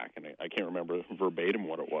go back. And I can't remember verbatim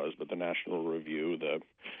what it was, but the National Review, the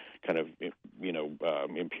kind of,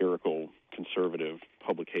 empirical conservative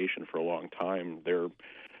publication for a long time, their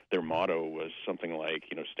motto was something like,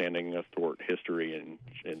 standing athwart history and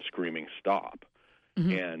screaming stop.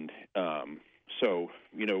 Mm-hmm. And so,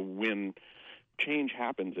 when change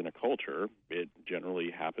happens in a culture, it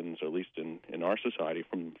generally happens, at least in our society,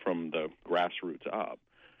 from the grassroots up.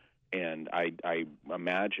 And I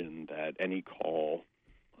imagine that any call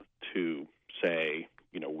to say,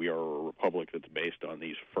 we are a republic that's based on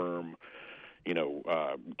these firm,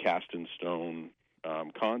 cast in stone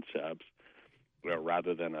concepts,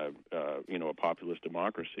 rather than a populist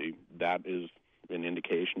democracy, that is an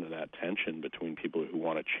indication of that tension between people who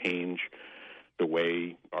want to change the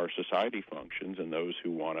way our society functions and those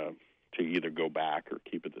who want to either go back or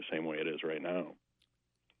keep it the same way it is right now.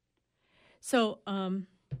 So,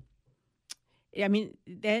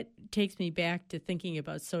 that takes me back to thinking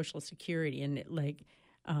about Social Security and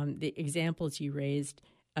the examples you raised,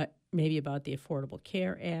 maybe about the Affordable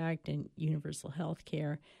Care Act and universal health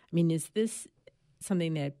care. I mean, is this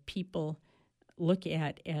something that people look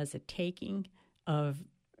at as a taking of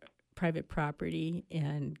private property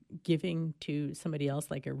and giving to somebody else,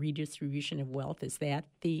 like a redistribution of wealth? Is that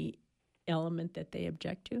the element that they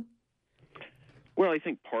object to? Well, I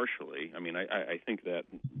think partially. I mean, I think that,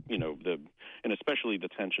 and especially the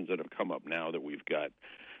tensions that have come up now that we've got,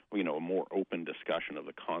 a more open discussion of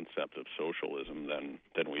the concept of socialism than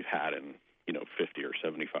we've had in, 50 or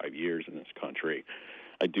 75 years in this country.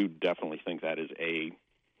 I do definitely think that is a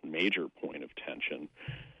major point of tension.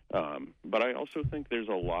 But I also think there's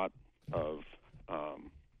a lot of, I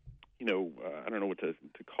don't know what to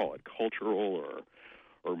call it, cultural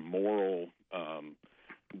or moral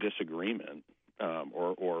disagreement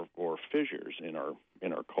or fissures in our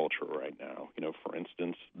culture right now. For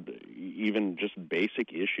instance, even just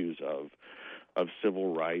basic issues of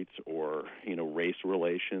civil rights or race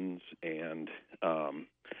relations and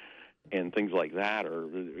things like that, or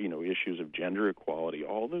issues of gender equality.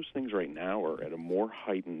 All those things right now are at a more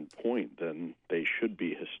heightened point than they should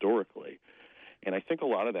be historically, and I think a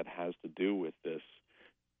lot of that has to do with this.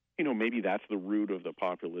 Maybe that's the root of the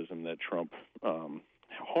populism that Trump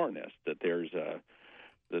harnessed. That there's a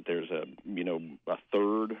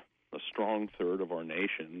strong third of our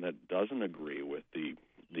nation that doesn't agree with the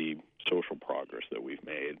social progress that we've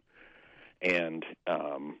made, and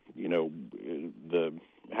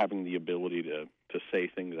having the ability to say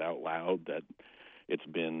things out loud that it's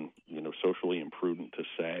been socially imprudent to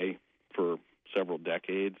say for several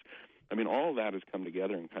decades. I mean, all of that has come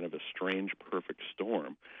together in kind of a strange, perfect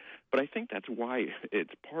storm. But I think that's why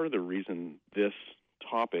it's part of the reason this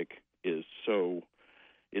topic is so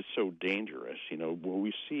dangerous. When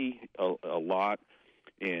we see a lot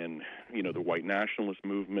in the white nationalist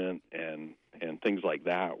movement and things like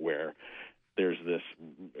that, where there's this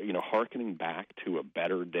hearkening back to a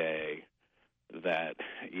better day that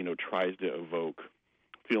tries to evoke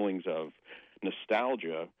feelings of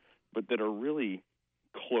nostalgia, but that are really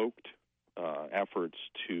cloaked efforts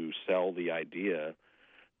to sell the idea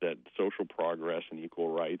that social progress and equal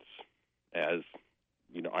rights as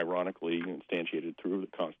ironically instantiated through the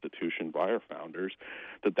Constitution by our founders,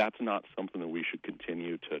 that's not something that we should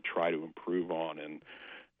continue to try to improve on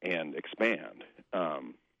and expand.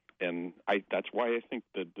 That's why I think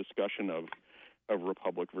the discussion of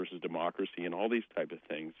republic versus democracy and all these type of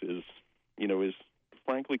things is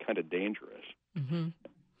frankly kind of dangerous. Mm-hmm.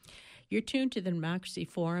 You're tuned to the Democracy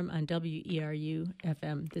Forum on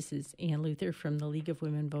WERU-FM. This is Ann Luther from the League of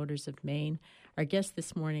Women Voters of Maine. Our guests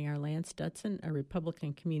this morning are Lance Dutson, a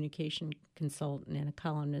Republican communication consultant and a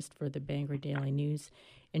columnist for the Bangor Daily News,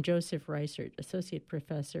 and Joseph Reisert, Associate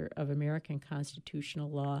Professor of American Constitutional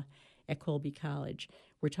Law at Colby College.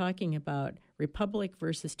 We're talking about republic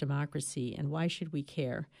versus democracy and why should we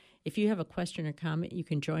care. If you have a question or comment, you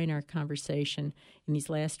can join our conversation in these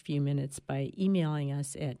last few minutes by emailing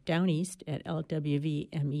us at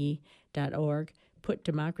downeast@lwvme.org. Put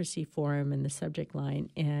Democracy Forum in the subject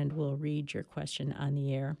line, and we'll read your question on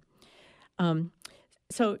the air.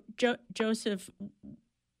 Joseph,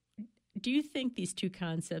 do you think these two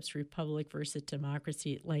concepts, republic versus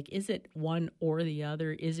democracy, is it one or the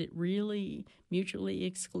other? Is it really mutually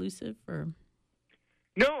exclusive? Or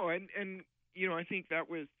no, and I think that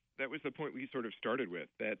was the point we sort of started with,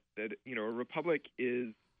 that a republic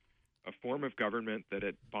is a form of government that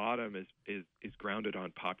at bottom is grounded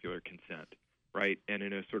on popular consent, right? And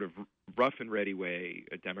in a sort of rough and ready way,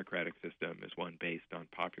 a democratic system is one based on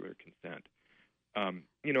popular consent.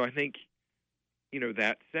 I think,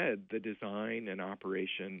 that said, the design and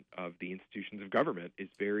operation of the institutions of government is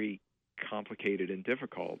very complicated and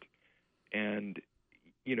difficult. And,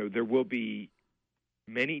 there will be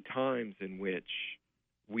many times in which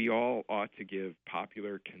we all ought to give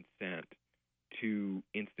popular consent to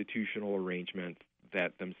institutional arrangements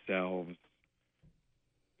that themselves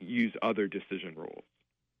use other decision rules,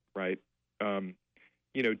 right?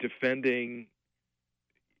 Defending,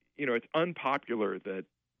 it's unpopular that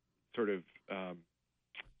sort of,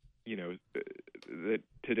 that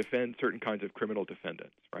to defend certain kinds of criminal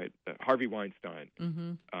defendants, right? Harvey Weinstein,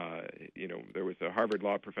 mm-hmm. There was a Harvard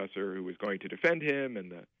law professor who was going to defend him,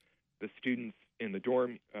 and the students in the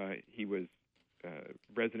dorm he was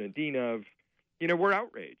resident dean of, were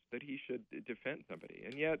outraged that he should defend somebody.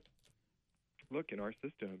 And yet, look, in our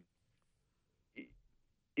system,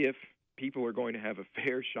 if people are going to have a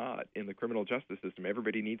fair shot in the criminal justice system,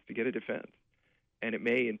 everybody needs to get a defense. And it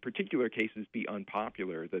may, in particular cases, be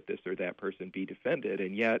unpopular that this or that person be defended,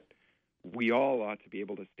 and yet we all ought to be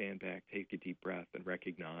able to stand back, take a deep breath, and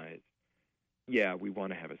recognize, we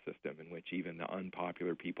want to have a system in which even the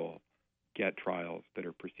unpopular people get trials that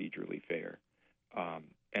are procedurally fair,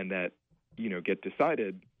 and that, get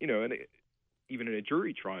decided, and even in a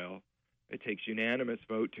jury trial, it takes unanimous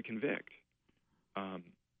vote to convict,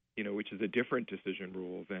 which is a different decision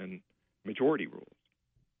rule than majority rules.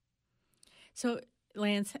 So,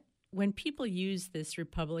 Lance, when people use this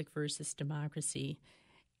republic versus democracy,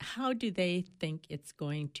 how do they think it's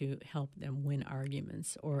going to help them win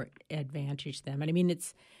arguments or advantage them? And I mean,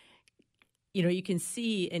 it's, you can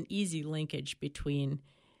see an easy linkage between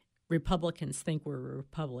Republicans think we're a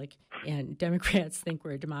republic and Democrats think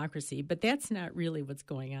we're a democracy, but that's not really what's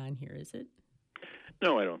going on here, is it?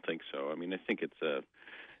 No, I don't think so. I mean, I think it's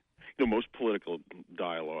most political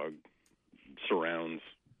dialogue surrounds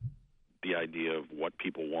the idea of what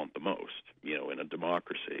people want the most, in a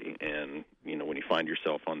democracy. And, when you find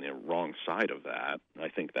yourself on the wrong side of that, I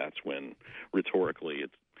think that's when rhetorically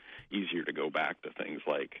it's easier to go back to things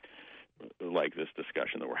like this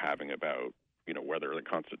discussion that we're having about, whether the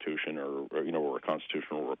Constitution or we're a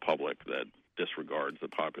constitutional republic that disregards the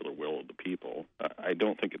popular will of the people. I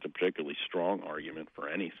don't think it's a particularly strong argument for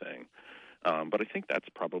anything. But I think that's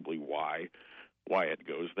probably why it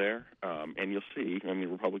goes there. And you'll see,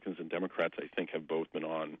 Republicans and Democrats, I think, have both been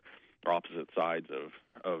on opposite sides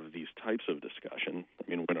of these types of discussion.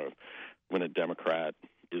 When a Democrat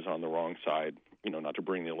is on the wrong side, not to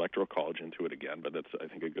bring the Electoral College into it again, but that's, I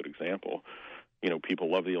think, a good example. People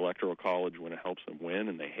love the Electoral College when it helps them win,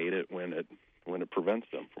 and they hate it when it prevents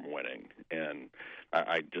them from winning. And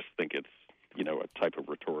I just think it's, a type of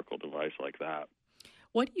rhetorical device like that.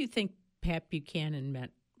 What do you think Pat Buchanan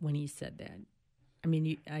meant when he said that? I mean,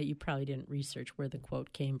 you probably didn't research where the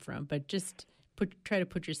quote came from, but just try to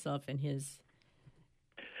put yourself in his.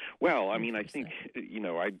 Well, I think,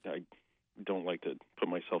 I don't like to put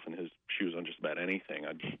myself in his shoes on just about anything.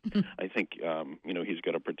 I think, he's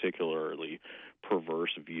got a particularly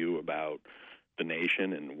perverse view about the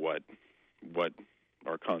nation and what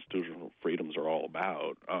our constitutional freedoms are all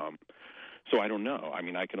about. So I don't know.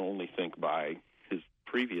 I can only think by his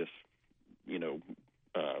previous,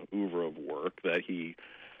 oeuvre of work that he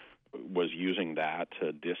was using that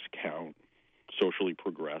to discount socially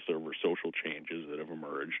progressive or social changes that have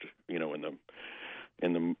emerged,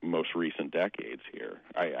 in the most recent decades here.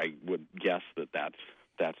 I would guess that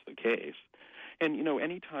that's the case. And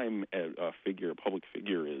anytime a public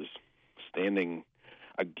figure, is standing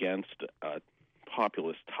against a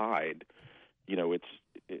populist tide,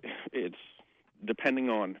 it's depending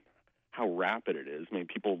on how rapid it is. I mean,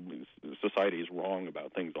 society is wrong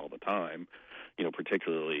about things all the time,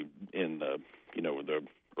 particularly in the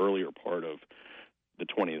earlier part of the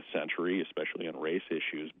 20th century, especially on race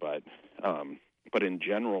issues. But in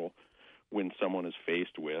general, when someone is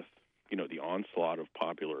faced with, the onslaught of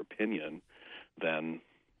popular opinion, then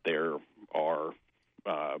there are,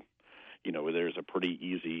 there's a pretty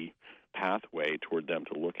easy pathway toward them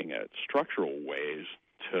to looking at structural ways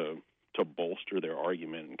to bolster their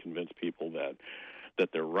argument and convince people that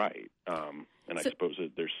they're right. And I suppose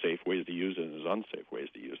that there's safe ways to use it and there's unsafe ways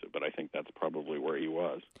to use it, but I think that's probably where he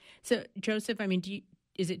was. So, Joseph, I mean,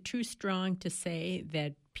 is it too strong to say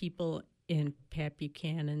that people in Pat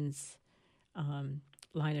Buchanan's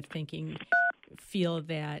line of thinking feel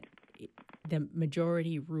that the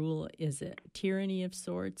majority rule is a tyranny of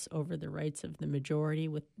sorts over the rights of the majority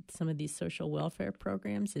with some of these social welfare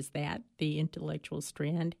programs? Is that the intellectual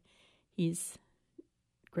strand he's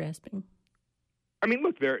grasping? I mean,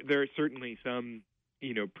 look, there are certainly some,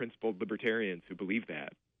 principled libertarians who believe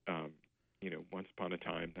that. Once upon a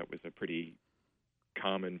time, that was a pretty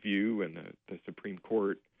common view, and the Supreme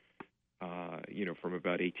Court, from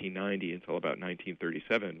about 1890 until about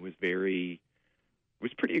 1937, was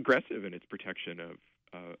pretty aggressive in its protection of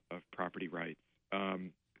property rights.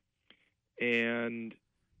 It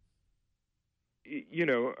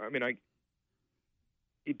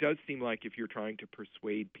does seem like if you're trying to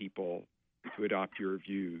persuade people to adopt your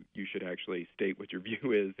view, you should actually state what your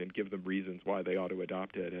view is and give them reasons why they ought to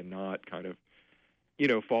adopt it, and not kind of,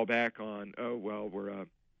 fall back on, oh, well, we're a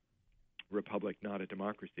republic, not a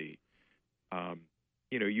democracy.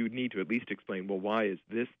 You need to at least explain, well, why is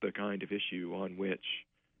this the kind of issue on which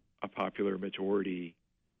a popular majority,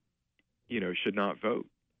 should not vote?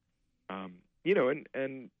 And I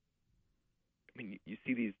mean, you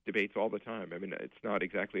see these debates all the time. I mean, it's not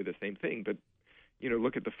exactly the same thing, but,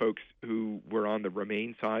 look at the folks who were on the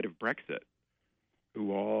Remain side of Brexit,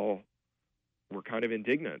 who all were kind of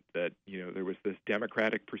indignant that, there was this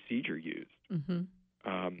democratic procedure used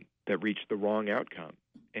that reached the wrong outcome.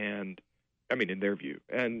 And, I mean, in their view.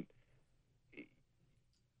 And,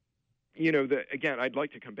 again, I'd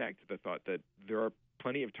like to come back to the thought that there are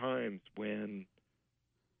plenty of times when,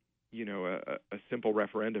 a simple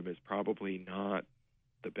referendum is probably not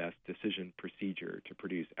the best decision procedure to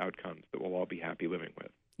produce outcomes that we'll all be happy living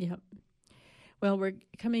with. Yep. Well, we're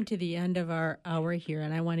coming to the end of our hour here,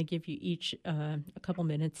 and I want to give you each a couple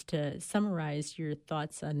minutes to summarize your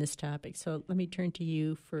thoughts on this topic. So let me turn to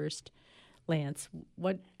you first, Lance.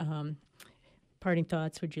 What parting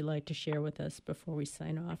thoughts would you like to share with us before we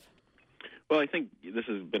sign off? Well, I think this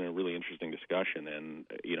has been a really interesting discussion, and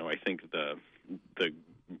I think the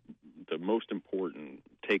most important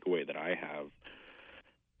takeaway that I have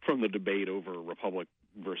from the debate over republic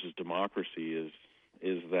versus democracy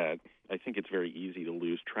is that I think it's very easy to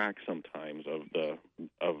lose track sometimes of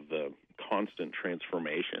the constant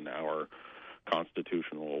transformation our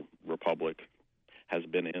constitutional republic has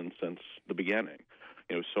been in since the beginning.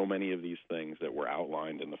 So many of these things that were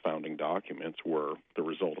outlined in the founding documents were the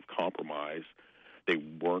result of compromise. They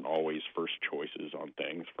weren't always first choices on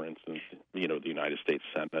things. For instance, the United States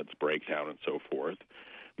Senate's breakdown and so forth.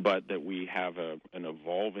 But that we have an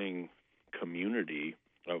evolving community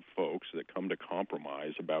of folks that come to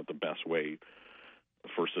compromise about the best way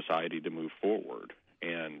for society to move forward.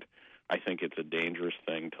 And I think it's a dangerous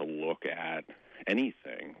thing to look at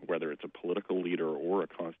anything, whether it's a political leader or a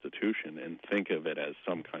constitution, and think of it as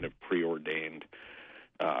some kind of preordained,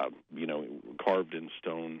 carved in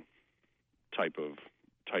stone type of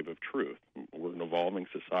truth. We're an evolving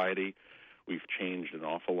society. We've changed an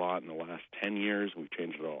awful lot in the last 10 years. We've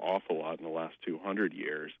changed an awful lot in the last 200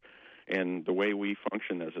 years. And the way we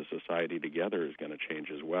function as a society together is going to change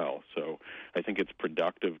as well. So I think it's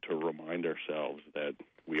productive to remind ourselves that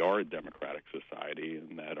we are a democratic society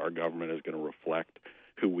and that our government is going to reflect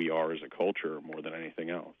who we are as a culture more than anything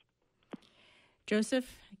else.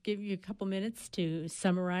 Joseph, give you a couple minutes to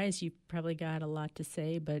summarize. You've probably got a lot to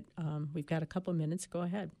say, but we've got a couple minutes. Go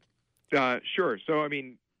ahead. Sure. So, I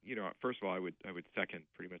mean, first of all, I would second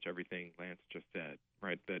pretty much everything Lance just said,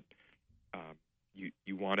 right? That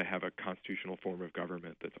you want to have a constitutional form of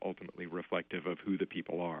government that's ultimately reflective of who the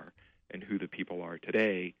people are, and who the people are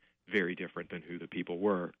today, very different than who the people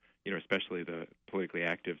were, especially the politically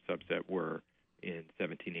active subset were in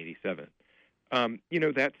 1787.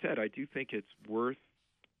 That said, I do think it's worth.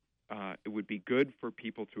 It would be good for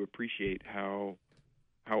people to appreciate how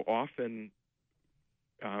often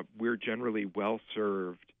we're generally well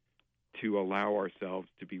served to allow ourselves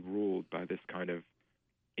to be ruled by this kind of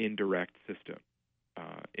indirect system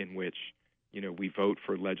in which, we vote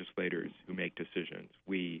for legislators who make decisions.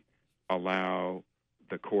 We allow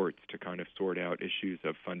the courts to kind of sort out issues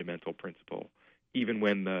of fundamental principle, even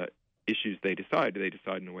when the issues they decide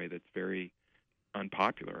in a way that's very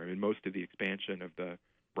unpopular. I mean, most of the expansion of the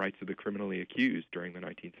rights of the criminally accused during the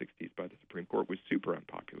 1960s by the Supreme Court was super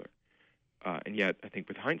unpopular. And yet, I think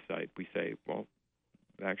with hindsight, we say, well,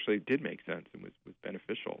 it actually did make sense and was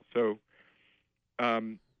beneficial. So,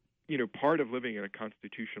 part of living in a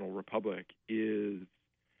constitutional republic is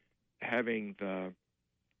having the,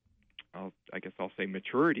 I'll say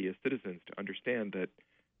maturity as citizens to understand that,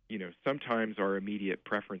 sometimes our immediate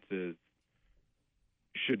preferences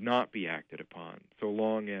should not be acted upon, so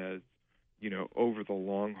long as, over the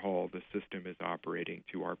long haul, the system is operating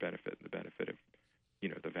to our benefit and the benefit of,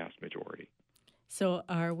 the vast majority. So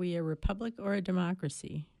are we a republic or a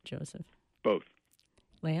democracy, Joseph? Both.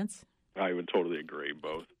 Lance? I would totally agree,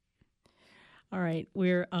 both. All right,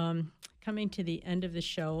 we're coming to the end of the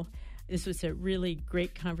show. This was a really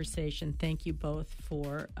great conversation. Thank you both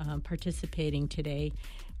for participating today.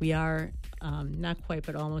 We are not quite,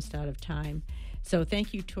 but almost out of time. So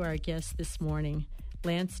thank you to our guests this morning,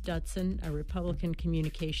 Lance Dutson, a Republican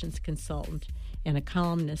communications consultant and a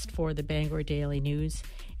columnist for the Bangor Daily News,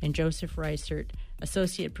 and Joseph Reisert,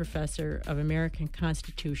 Associate Professor of American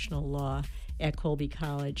Constitutional Law at Colby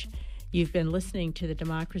College. You've been listening to the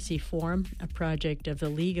Democracy Forum, a project of the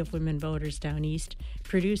League of Women Voters Down East,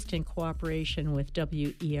 produced in cooperation with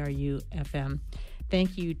WERU-FM.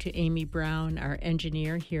 Thank you to Amy Brown, our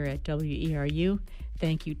engineer here at WERU.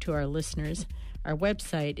 Thank you to our listeners. Our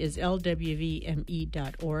website is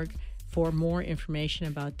lwvme.org for more information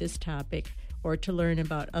about this topic or to learn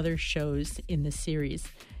about other shows in the series.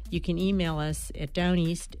 You can email us at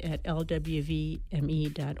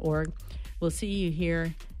downeast@lwvme.org. We'll see you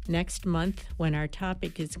here next month when our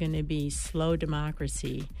topic is going to be slow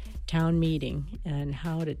democracy, town meeting, and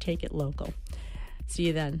how to take it local. See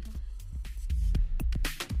you then.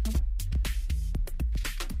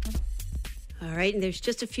 All right, and there's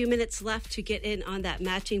just a few minutes left to get in on that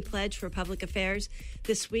matching pledge for public affairs.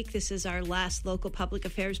 This week, this is our last local public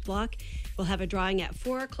affairs block. We'll have a drawing at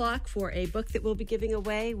 4 o'clock for a book that we'll be giving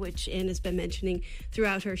away, which Ann has been mentioning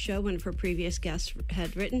throughout her show, one of her previous guests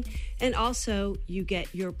had written. And also, you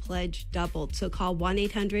get your pledge doubled. So call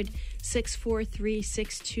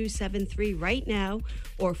 1-800-643-6273 right now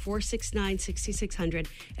or 469-6600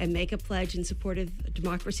 and make a pledge in support of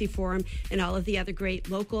Democracy Forum and all of the other great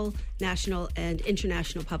local, national, and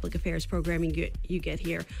international public affairs programming you get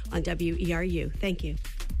here on WERU. Thank you.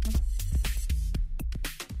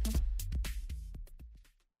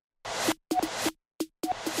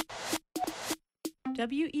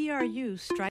 WERU strikes